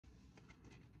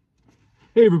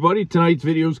Hey everybody, tonight's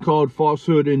video is called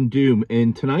Falsehood and Doom,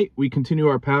 and tonight we continue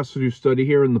our Passthrough study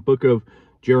here in the book of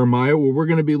Jeremiah, where we're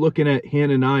going to be looking at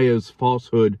Hananiah's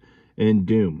falsehood and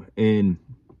doom. And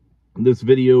this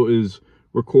video is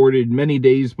recorded many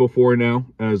days before now,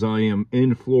 as I am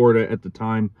in Florida at the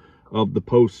time of the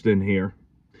post in here.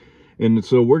 And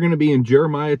so we're going to be in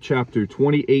Jeremiah chapter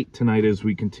 28 tonight as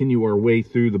we continue our way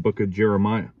through the book of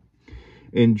Jeremiah.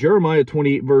 And Jeremiah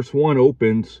 28 verse 1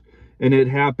 opens, "And it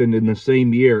happened in the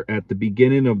same year, at the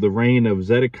beginning of the reign of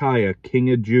Zedekiah,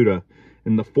 king of Judah,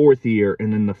 in the 4th year,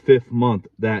 and in the 5th month,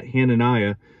 that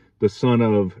Hananiah, the son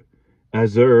of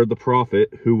Azur the prophet,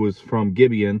 who was from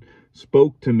Gibeon,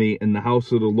 spoke to me in the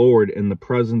house of the Lord in the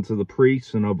presence of the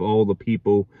priests and of all the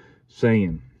people,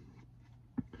 saying."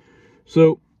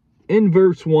 So, in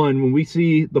verse 1, when we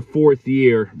see the 4th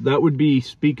year, that would be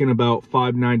speaking about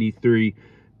 593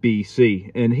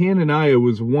 BC, and Hananiah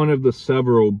was one of the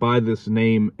several by this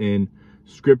name in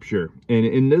scripture, and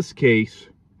in this case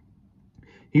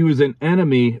he was an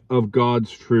enemy of God's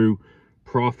true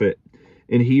prophet,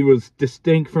 and he was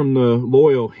distinct from the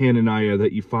loyal Hananiah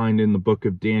that you find in the book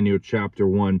of Daniel chapter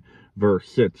 1 verse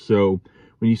 6. So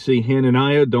when you see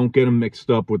Hananiah, don't get him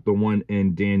mixed up with the one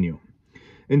in Daniel.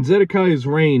 And Zedekiah's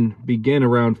reign began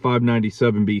around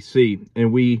 597 BC,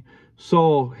 and we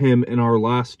saw him in our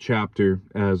last chapter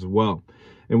as well.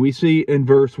 And we see in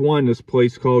verse 1 this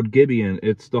place called Gibeon.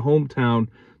 It's the hometown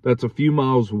that's a few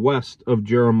miles west of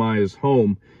Jeremiah's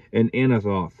home in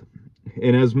Anathoth.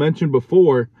 And as mentioned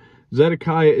before,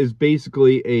 Zedekiah is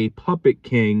basically a puppet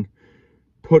king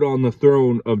put on the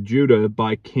throne of Judah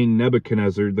by King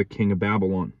Nebuchadnezzar, the king of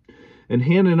Babylon. And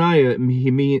Hananiah,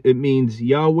 it means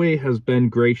Yahweh has been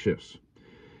gracious.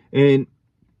 And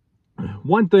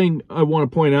one thing I want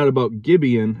to point out about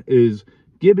Gibeon is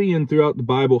Gibeon throughout the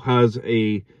Bible has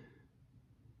a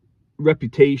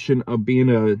reputation of being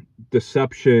a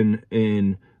deception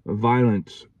and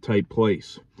violence type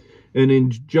place. And in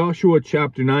Joshua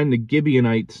chapter 9, the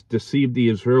Gibeonites deceived the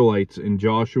Israelites in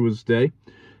Joshua's day.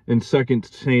 In 2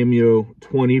 Samuel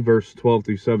 20, verse 12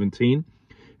 through 17,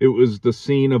 it was the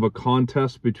scene of a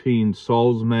contest between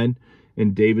Saul's men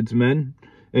and David's men.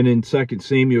 And in 2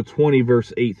 Samuel 20,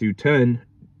 verse 8 through 10,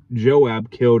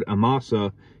 Joab killed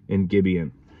Amasa in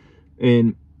Gibeon.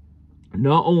 And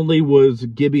not only was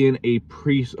Gibeon a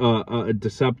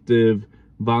deceptive,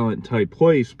 violent type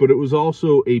place, but it was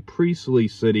also a priestly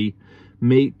city,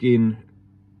 making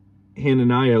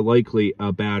Hananiah likely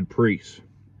a bad priest.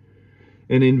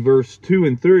 And in verse 2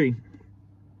 and 3,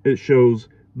 it shows,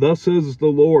 "Thus says the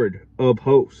Lord of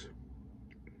hosts,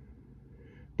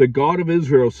 the God of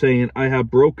Israel, saying, I have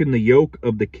broken the yoke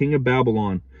of the king of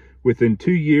Babylon. Within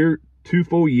 2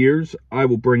 full years, I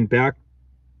will bring back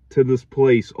to this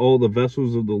place all the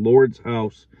vessels of the Lord's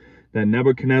house that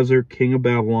Nebuchadnezzar, king of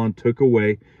Babylon, took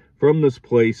away from this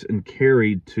place and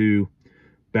carried to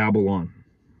Babylon."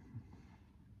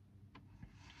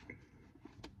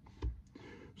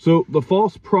 So the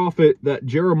false prophet that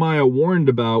Jeremiah warned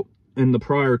about in the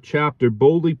prior chapter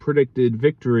boldly predicted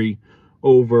victory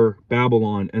over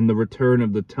Babylon and the return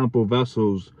of the temple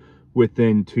vessels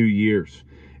within 2 years.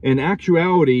 In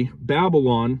actuality,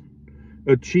 Babylon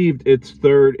achieved its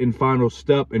third and final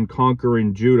step in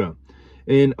conquering Judah.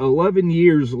 And 11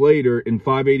 years later, in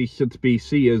 586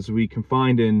 BC, as we can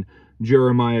find in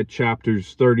Jeremiah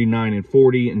chapters 39 and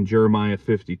 40 and Jeremiah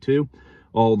 52,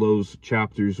 all those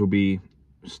chapters will be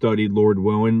studied, Lord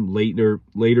willing, later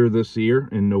this year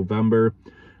in November.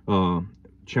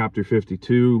 Chapter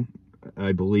 52,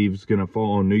 I believe, is going to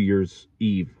fall on New Year's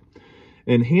Eve.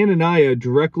 And Hananiah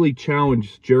directly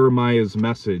challenged Jeremiah's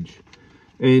message.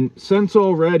 And since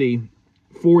already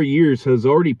 4 years has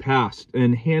already passed,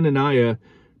 and Hananiah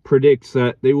predicts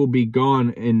that they will be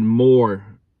gone in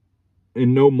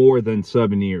no more than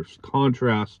 7 years.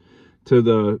 Contrast to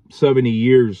the 70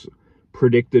 years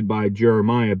predicted by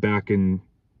Jeremiah back in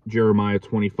Jeremiah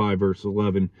 25 verse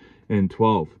 11 and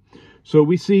 12. So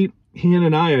we see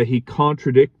Hananiah, he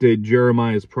contradicted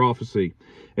Jeremiah's prophecy,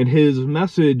 and his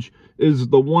message is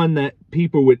the one that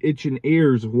people with itching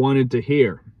ears wanted to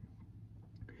hear.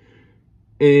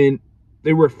 And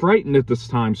they were frightened at this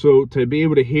time. So to be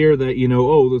able to hear that,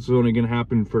 oh, this is only going to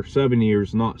happen for 7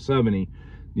 years, not 70.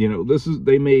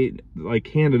 They made, like,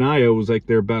 Hananiah was like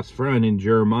their best friend, and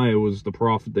Jeremiah was the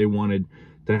prophet they wanted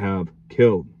to have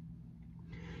killed.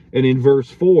 And in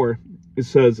verse 4, it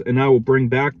says, "And I will bring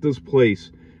back this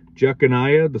place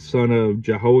Jeconiah, the son of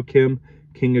Jehoiakim,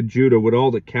 king of Judah, with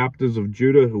all the captives of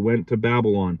Judah who went to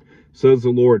Babylon, says the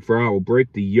Lord, for I will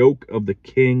break the yoke of the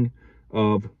king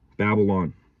of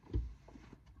Babylon."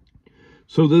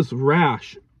 So this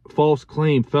rash, false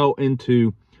claim fell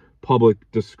into public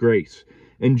disgrace.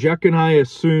 And Jeconiah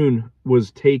soon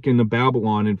was taken to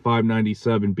Babylon in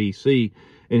 597 BC,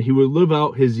 and he would live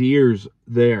out his years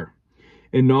there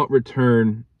and not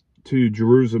return to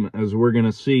Jerusalem, as we're going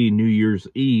to see New Year's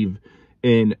Eve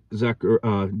in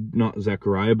not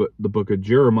Zechariah, but the book of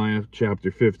Jeremiah, chapter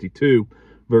 52,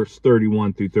 verse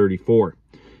 31 through 34.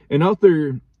 And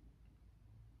other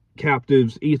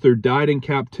captives either died in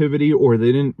captivity or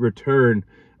they didn't return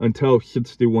until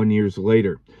 61 years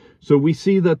later. So we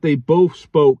see that they both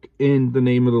spoke in the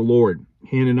name of the Lord.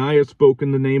 Hananiah spoke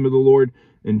in the name of the Lord,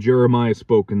 and Jeremiah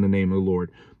spoke in the name of the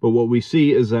Lord. But what we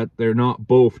see is that they're not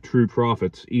both true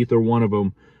prophets. Either one of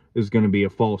them is going to be a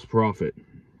false prophet.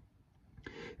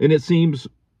 And it seems,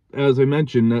 as I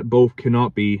mentioned, that both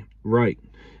cannot be right.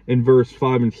 In verse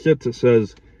 5 and 6 it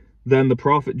says, "Then the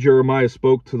prophet Jeremiah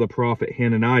spoke to the prophet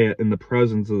Hananiah in the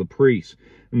presence of the priests,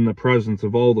 in the presence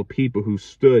of all the people who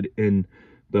stood in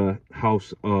the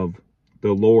house of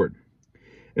the Lord.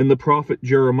 And the prophet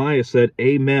Jeremiah said,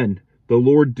 Amen. The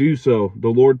Lord do so. The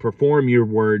Lord perform your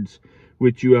words,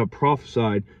 which you have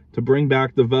prophesied, to bring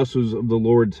back the vessels of the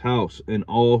Lord's house, and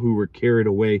all who were carried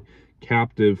away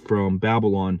captive from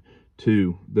Babylon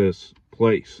to this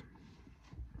place."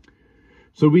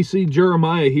 So we see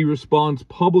Jeremiah, he responds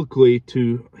publicly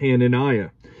to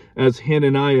Hananiah, as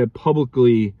Hananiah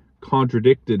publicly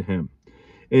contradicted him.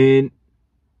 And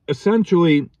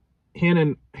essentially,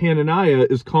 Hananiah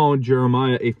is calling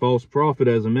Jeremiah a false prophet,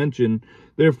 as I mentioned.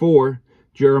 Therefore,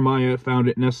 Jeremiah found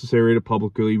it necessary to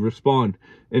publicly respond.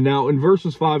 And now in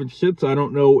verses 5 and 6, I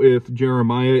don't know if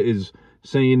Jeremiah is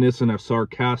saying this in a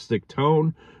sarcastic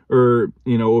tone, or,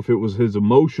 if it was his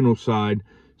emotional side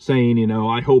saying,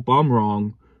 I hope I'm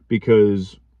wrong,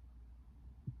 because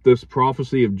this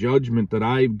prophecy of judgment that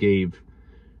I gave,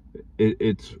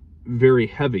 it's very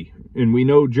heavy. And we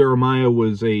know Jeremiah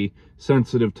was a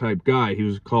sensitive type guy. He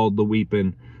was called the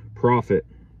weeping prophet.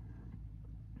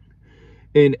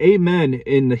 And amen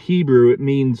in the Hebrew, it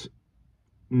means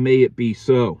may it be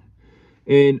so.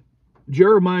 And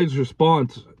Jeremiah's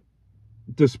response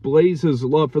displays his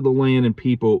love for the land and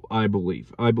people, I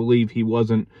believe. I believe he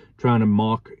wasn't trying to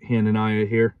mock Hananiah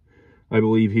here. I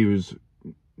believe he was,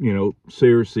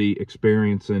 seriously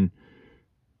experiencing,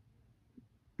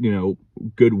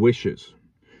 good wishes.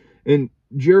 And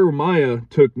Jeremiah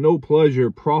took no pleasure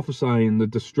prophesying the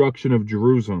destruction of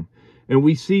Jerusalem. And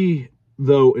we see,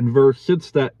 though, in verse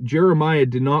 6 that Jeremiah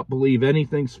did not believe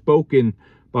anything spoken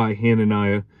by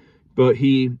Hananiah, but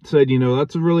he said,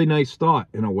 that's a really nice thought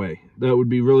in a way. That would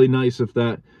be really nice if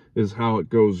that is how it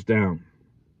goes down,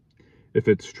 if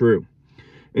it's true.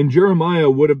 And Jeremiah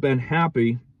would have been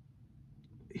happy.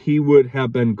 He would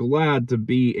have been glad to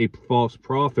be a false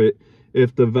prophet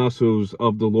if the vessels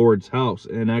of the Lord's house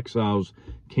and exiles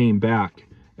came back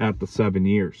at the 7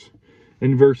 years.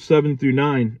 And verse 7 through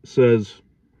 9 says,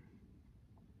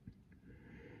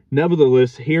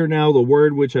 "Nevertheless, hear now the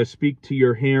word which I speak to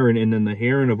your hearing and in the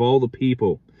hearing of all the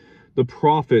people. The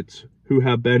prophets who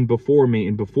have been before me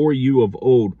and before you of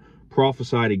old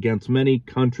prophesied against many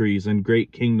countries and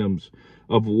great kingdoms,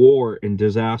 of war and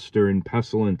disaster and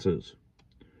pestilences.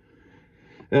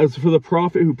 As for the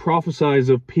prophet who prophesies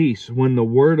of peace, when the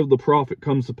word of the prophet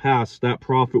comes to pass, that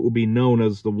prophet will be known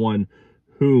as the one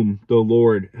whom the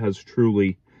Lord has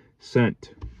truly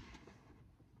sent."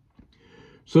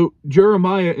 So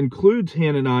Jeremiah includes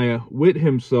Hananiah with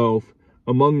himself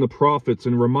among the prophets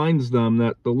and reminds them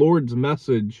that the Lord's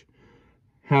message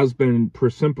has been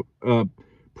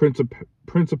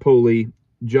principally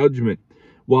judgment,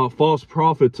 while false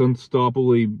prophets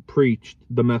unstoppably preached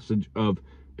the message of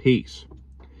peace.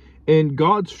 And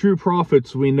God's true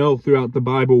prophets we know throughout the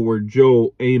Bible were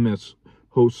Joel, Amos,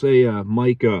 Hosea,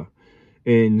 Micah,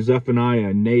 and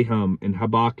Zephaniah, Nahum, and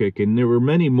Habakkuk, and there were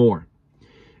many more,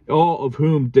 all of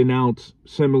whom denounced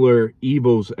similar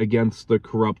evils against the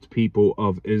corrupt people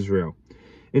of Israel.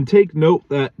 And take note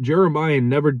that Jeremiah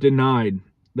never denied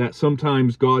that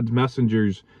sometimes God's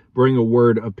messengers bring a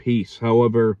word of peace.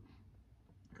 However,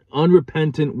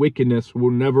 unrepentant wickedness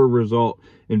will never result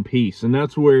in peace. And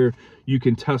that's where you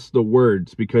can test the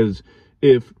words, because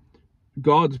if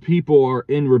God's people are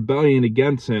in rebellion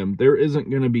against him, there isn't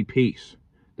going to be peace.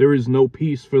 There is no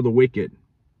peace for the wicked.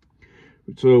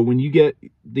 So when you get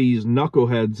these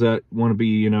knuckleheads that want to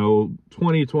be,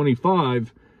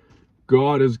 2025,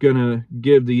 God is going to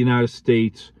give the United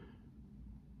States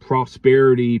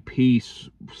prosperity, peace,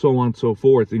 so on and so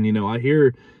forth. And, I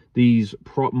hear these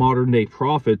modern day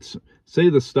prophets say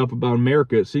this stuff about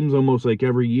America. It seems almost like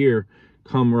every year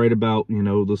come right about,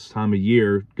 this time of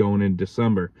year going in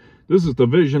December. This is the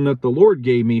vision that the Lord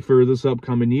gave me for this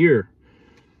upcoming year,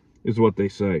 is what they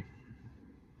say.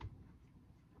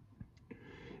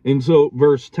 And so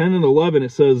verse 10 and 11,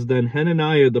 it says, Then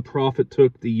Hananiah the prophet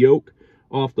took the yoke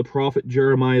off the prophet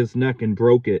Jeremiah's neck and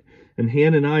broke it. And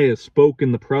Hananiah spoke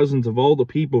in the presence of all the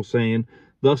people, saying,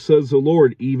 Thus says the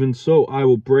Lord, even so I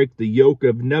will break the yoke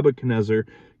of Nebuchadnezzar,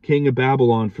 king of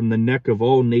Babylon, from the neck of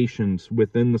all nations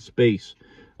within the space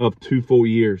of 2 full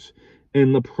years.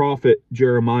 And the prophet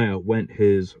Jeremiah went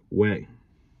his way.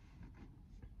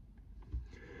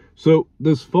 So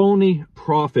this phony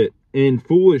prophet in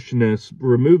foolishness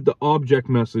removed the object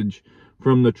message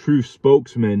from the true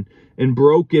spokesman and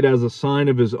broke it as a sign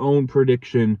of his own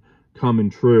prediction coming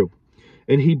true.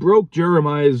 And he broke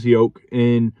Jeremiah's yoke,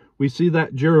 and we see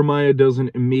that Jeremiah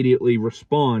doesn't immediately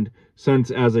respond,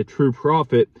 since as a true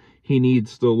prophet, he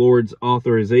needs the Lord's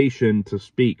authorization to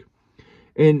speak.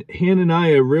 And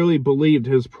Hananiah really believed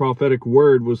his prophetic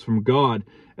word was from God,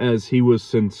 as he was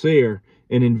sincere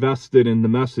and invested in the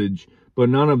message, but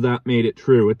none of that made it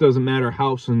true. It doesn't matter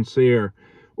how sincere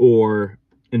or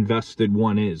invested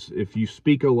one is. If you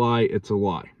speak a lie, it's a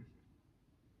lie.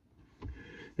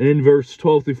 And in verse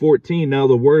 12 through 14, now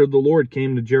the word of the Lord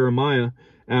came to Jeremiah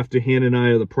after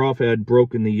Hananiah the prophet had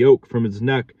broken the yoke from his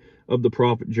neck of the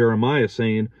prophet Jeremiah,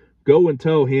 saying, Go and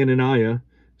tell Hananiah,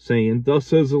 saying, Thus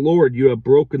says the Lord, you have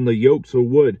broken the yokes of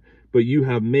wood, but you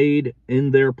have made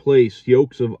in their place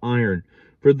yokes of iron.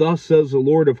 For thus says the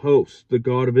Lord of hosts, the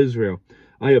God of Israel,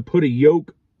 I have put a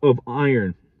yoke of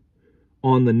iron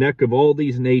on the neck of all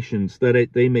these nations, that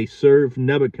they may serve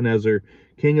Nebuchadnezzar,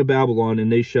 king of Babylon,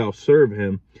 and they shall serve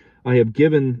him. I have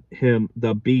given him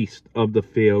the beast of the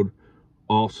field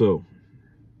also.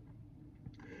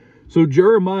 So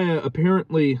Jeremiah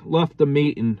apparently left the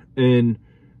meeting, and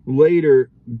later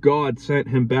God sent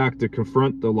him back to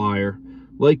confront the liar,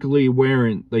 likely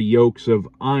wearing the yokes of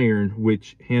iron,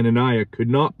 which Hananiah could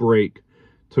not break,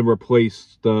 to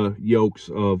replace the yokes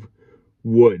of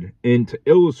wood, and to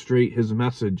illustrate his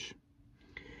message.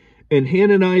 And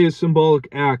Hananiah's symbolic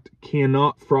act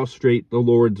cannot frustrate the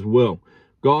Lord's will.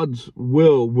 God's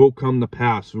will come to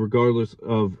pass regardless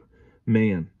of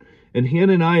man. And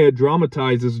Hananiah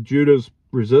dramatizes Judah's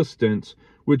resistance,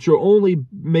 which will only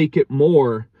make it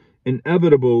more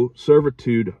inevitable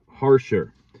servitude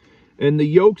harsher. And the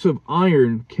yokes of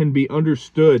iron can be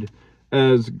understood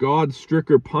as God's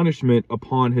stricter punishment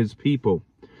upon his people.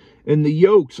 And the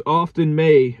yokes often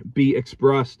may be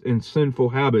expressed in sinful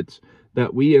habits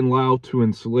that we allow to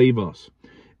enslave us.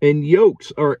 And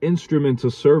yokes are instruments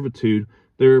of servitude.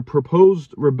 Their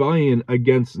proposed rebellion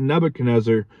against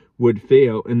Nebuchadnezzar would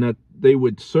fail, and that they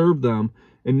would serve them,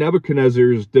 and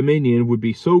Nebuchadnezzar's dominion would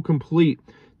be so complete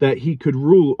that he could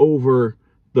rule over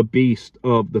the beast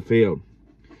of the field.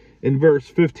 In verse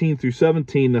 15 through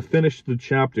 17, to finish the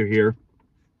chapter here,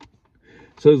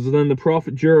 says, Then the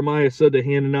prophet Jeremiah said to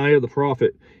Hananiah the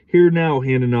prophet, Hear now,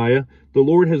 Hananiah, the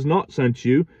Lord has not sent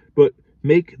you, but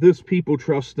make this people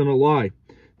trust in a lie.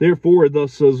 Therefore,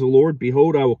 thus says the Lord,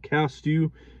 Behold, I will cast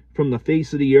you from the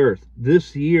face of the earth.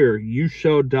 This year you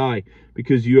shall die,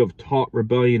 because you have taught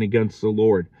rebellion against the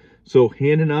Lord. So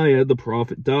Hananiah the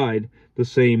prophet died the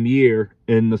same year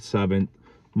in the 7th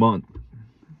month.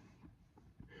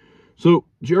 So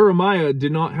Jeremiah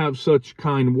did not have such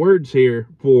kind words here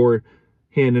for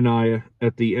Hananiah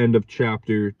at the end of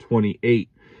chapter 28.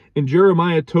 And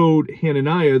Jeremiah told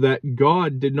Hananiah that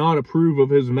God did not approve of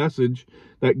his message,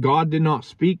 that God did not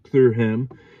speak through him,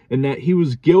 and that he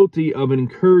was guilty of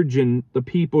encouraging the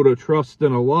people to trust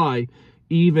in a lie,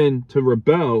 even to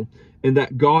rebel, and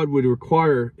that God would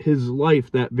require his life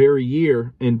that very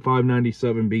year in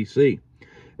 597 BC.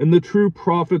 And the true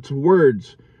prophet's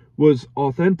words was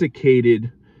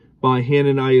authenticated by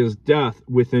Hananiah's death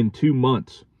within 2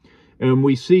 months. And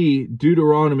we see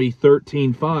Deuteronomy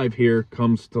 13:5 here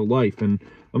comes to life. And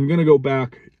I'm going to go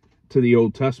back to the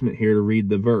Old Testament here to read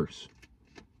the verse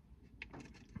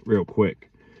real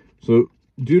quick. So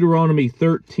Deuteronomy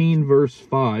 13 verse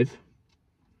 5.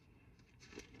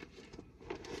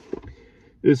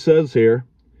 It says here,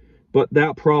 But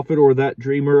that prophet or that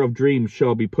dreamer of dreams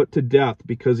shall be put to death,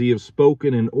 because he has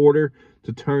spoken in order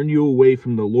to turn you away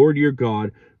from the Lord your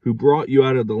God, who brought you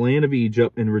out of the land of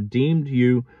Egypt and redeemed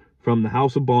you from the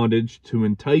house of bondage, to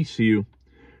entice you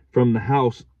from the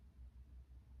house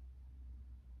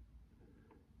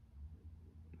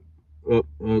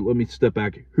let me step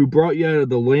back. Who brought you out of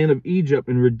the land of Egypt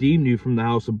and redeemed you from the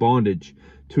house of bondage,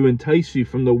 to entice you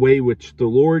from the way which the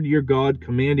Lord your God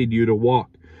commanded you to walk.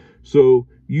 So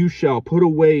you shall put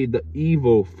away the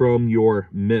evil from your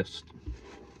midst.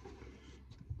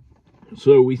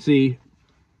 So we see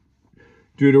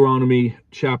Deuteronomy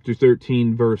chapter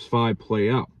 13 verse 5 play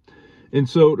out. And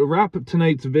so to wrap up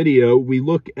tonight's video, we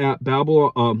look at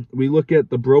Babylon. We look at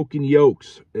the broken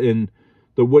yokes and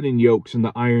the wooden yokes and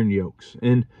the iron yokes.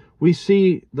 And we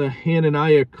see the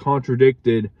Hananiah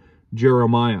contradicted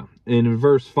Jeremiah. And in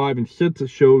verse 5 and 6, it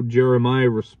showed Jeremiah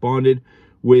responded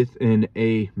with an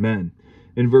amen.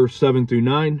 In verse 7 through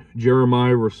 9,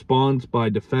 Jeremiah responds by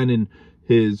defending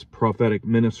his prophetic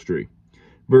ministry.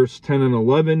 Verse 10 and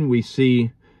 11, we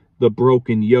see the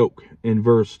broken yoke. In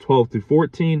verse 12 through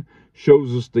 14,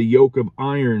 shows us the yoke of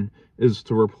iron is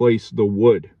to replace the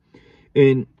wood.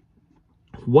 And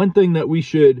one thing that we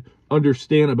should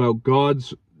understand about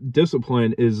God's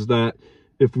discipline is that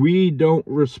if we don't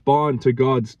respond to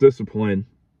God's discipline,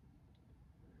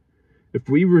 if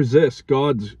we resist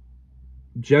God's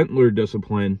gentler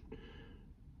discipline,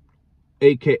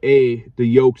 aka the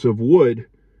yokes of wood,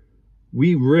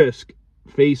 we risk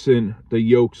facing the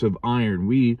yokes of iron.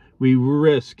 We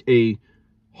risk a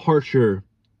harsher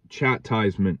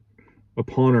chastisement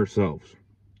upon ourselves,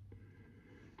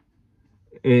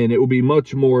 and it will be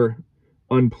much more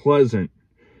unpleasant.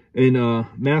 In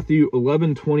Matthew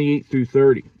 11:28 through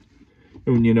 30,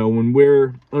 and when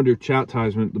we're under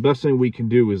chastisement, the best thing we can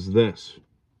do is this: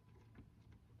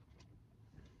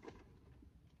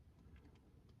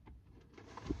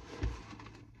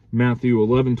 Matthew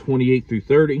 11:28 through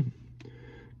 30.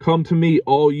 Come to me,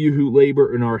 all you who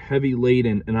labor and are heavy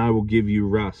laden, and I will give you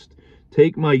rest.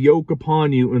 Take my yoke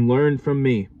upon you and learn from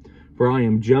me, for I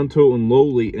am gentle and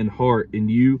lowly in heart, and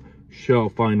you shall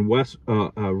find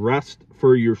rest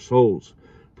for your souls.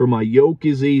 For my yoke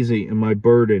is easy and my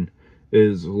burden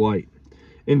is light.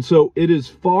 And so it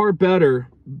is better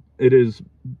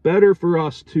for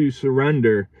us to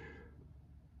surrender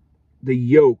the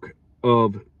yoke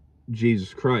of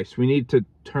Jesus Christ. We need to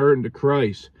turn to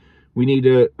Christ. We need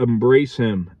to embrace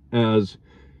him as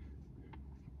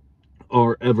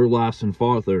our everlasting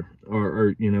Father,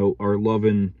 our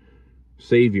loving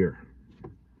Savior.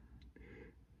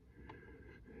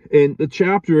 And the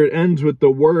chapter, it ends with the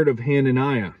word of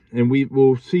Hananiah. And we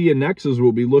will see in Nexus,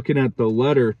 we'll be looking at the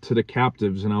letter to the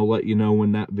captives, and I'll let you know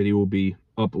when that video will be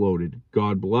uploaded.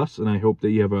 God bless, and I hope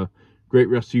that you have a great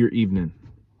rest of your evening.